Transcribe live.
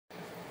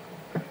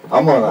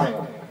I'm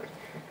gonna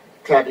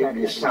try to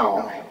do this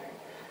song.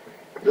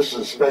 This is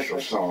a special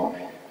song.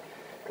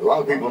 A lot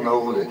of people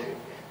know that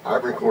I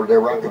recorded their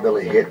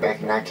rockabilly hit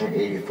back in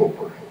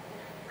 1984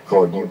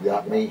 called "You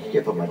Got Me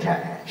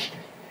HYPA-MA-TIZED."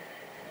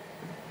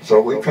 So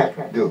we try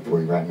to do it for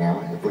you right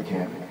now, if we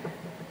can,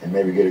 and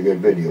maybe get a good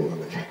video of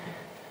it.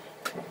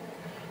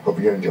 Hope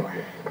you enjoy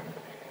it.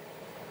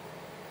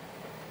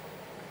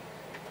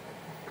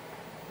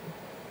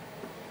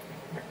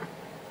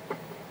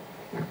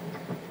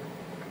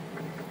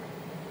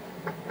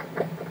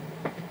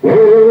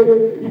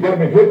 You got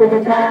me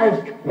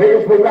hypnotized,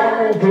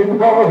 mesmerized,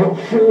 and all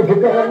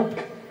sugar.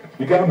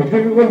 You got me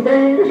doing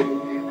things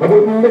I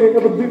wouldn't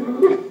ever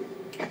do.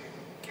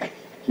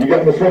 You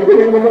got me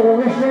singing in the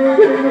morning,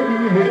 singing in the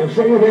evening,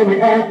 singing in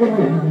the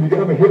afternoon. You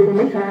got me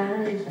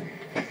hypnotized.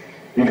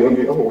 You got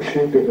me all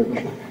sugar.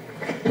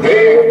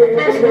 Well,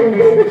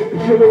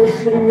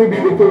 sing me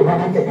before I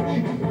met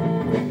you.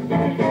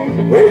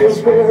 Well,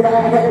 swear I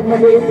had my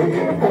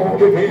head on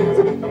the head.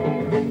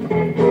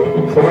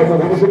 So when I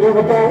was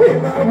gonna fall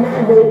in love, I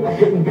know I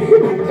couldn't be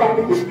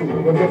nobody's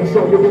fool. I'm gonna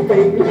show you the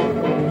face.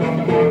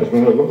 That's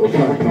when I lost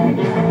my cool.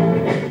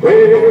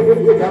 Well,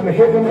 you got me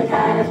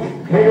hypnotized,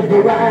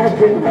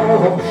 mesmerized, and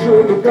all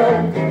sugar.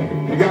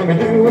 You got me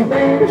doing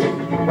things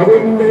I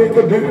wouldn't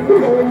ever do.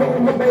 No,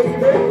 my baby.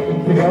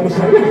 You got me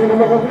singing in the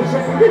morning,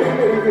 singing in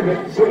the evening,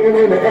 singing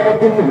in the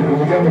afternoon.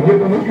 You got me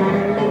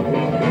hypnotized.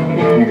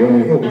 You got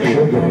me all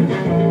sugar.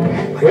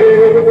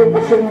 Well,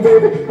 listen,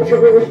 baby, it's the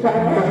first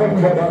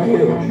time that I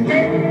held you.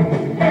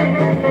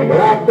 But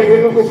I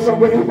feel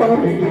something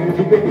funny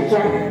deep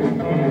inside.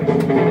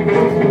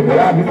 But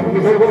I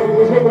knew there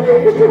was no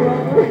place to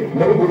run,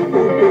 no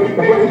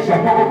place to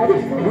hide.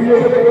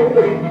 Yeah,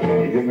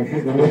 you got me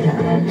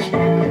hypnotized.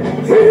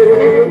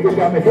 Well, you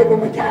got me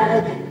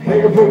hypnotized,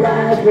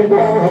 mesmerized, and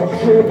all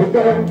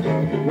sugar.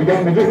 You got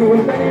me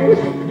doing things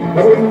I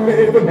wouldn't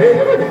never do.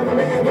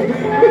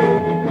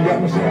 You got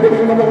me singing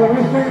in the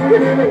morning,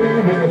 singing in the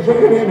evening,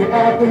 singing in the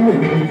afternoon.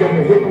 You got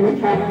me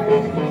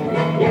hypnotized.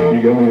 You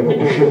got me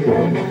all sugar.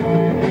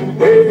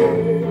 Well,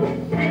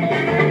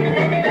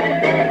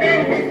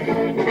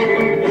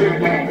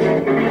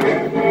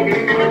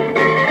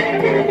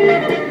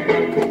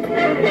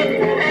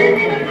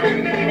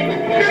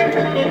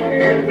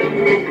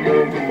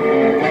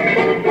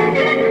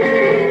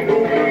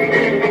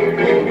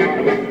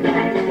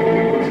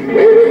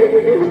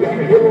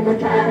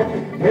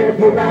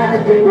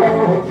 mesmerized and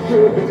all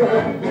sugar.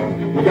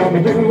 You got me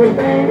doing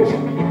things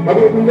I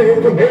wouldn't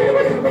ever do.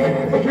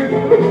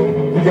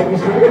 You got me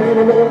singing in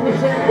the morning,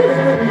 singing in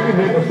the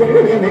evening,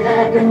 singing in the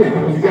afternoon.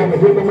 You got me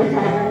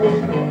hypnotized.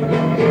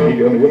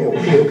 You got me all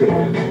sugar.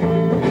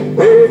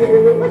 Well,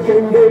 I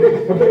said, baby,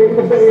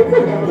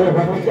 now I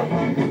got you.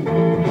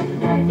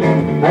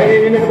 I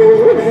ain't never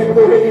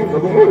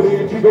gonna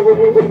let you go.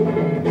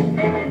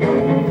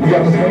 You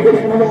got me singing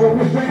in the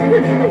morning,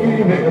 singing in the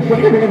evening,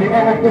 singing in the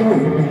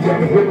afternoon. You got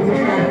me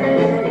hypnotized.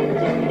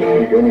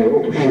 You got me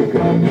all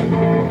sugar.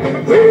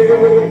 Well,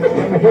 you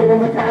got me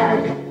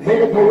hypnotized,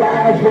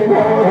 mesmerized, and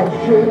all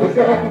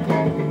sugar.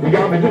 You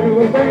got me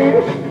doing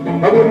things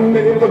I wouldn't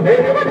never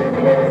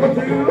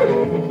do.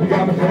 You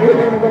got me singing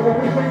in the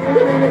morning,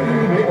 singing in the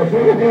evening,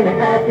 singing in the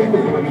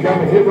afternoon. You got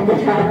me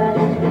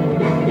hypnotized.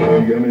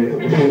 You got me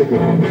all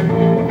sugar.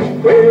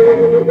 Well,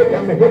 you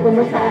got me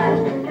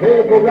hypnotized,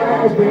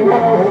 mesmerized, and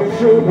all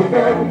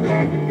sugar.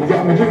 You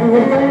got me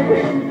doing things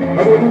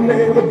I wouldn't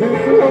never do.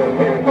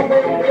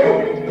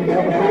 You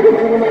got me singing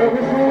in the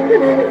morning,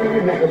 singing in the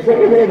evening,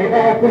 singing in the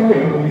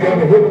afternoon. You got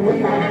me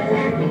hypnotized.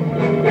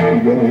 You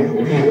got me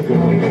all sugar.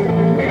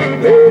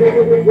 Well,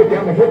 you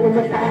got me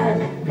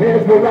hypnotized,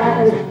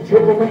 mesmerized,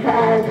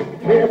 hypnotized,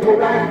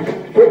 mesmerized,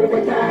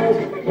 hypnotized,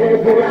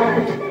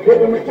 mesmerized,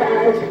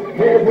 hypnotized,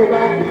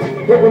 mesmerized,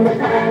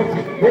 hypnotized,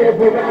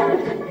 mesmerized,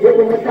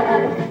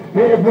 hypnotized,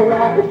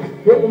 mesmerized,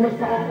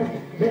 hypnotized,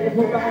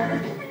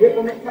 mesmerized,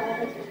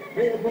 hypnotized,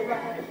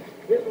 mesmerized,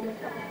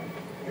 hypnotized.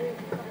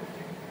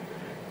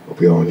 Hope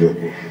you all enjoyed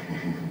it.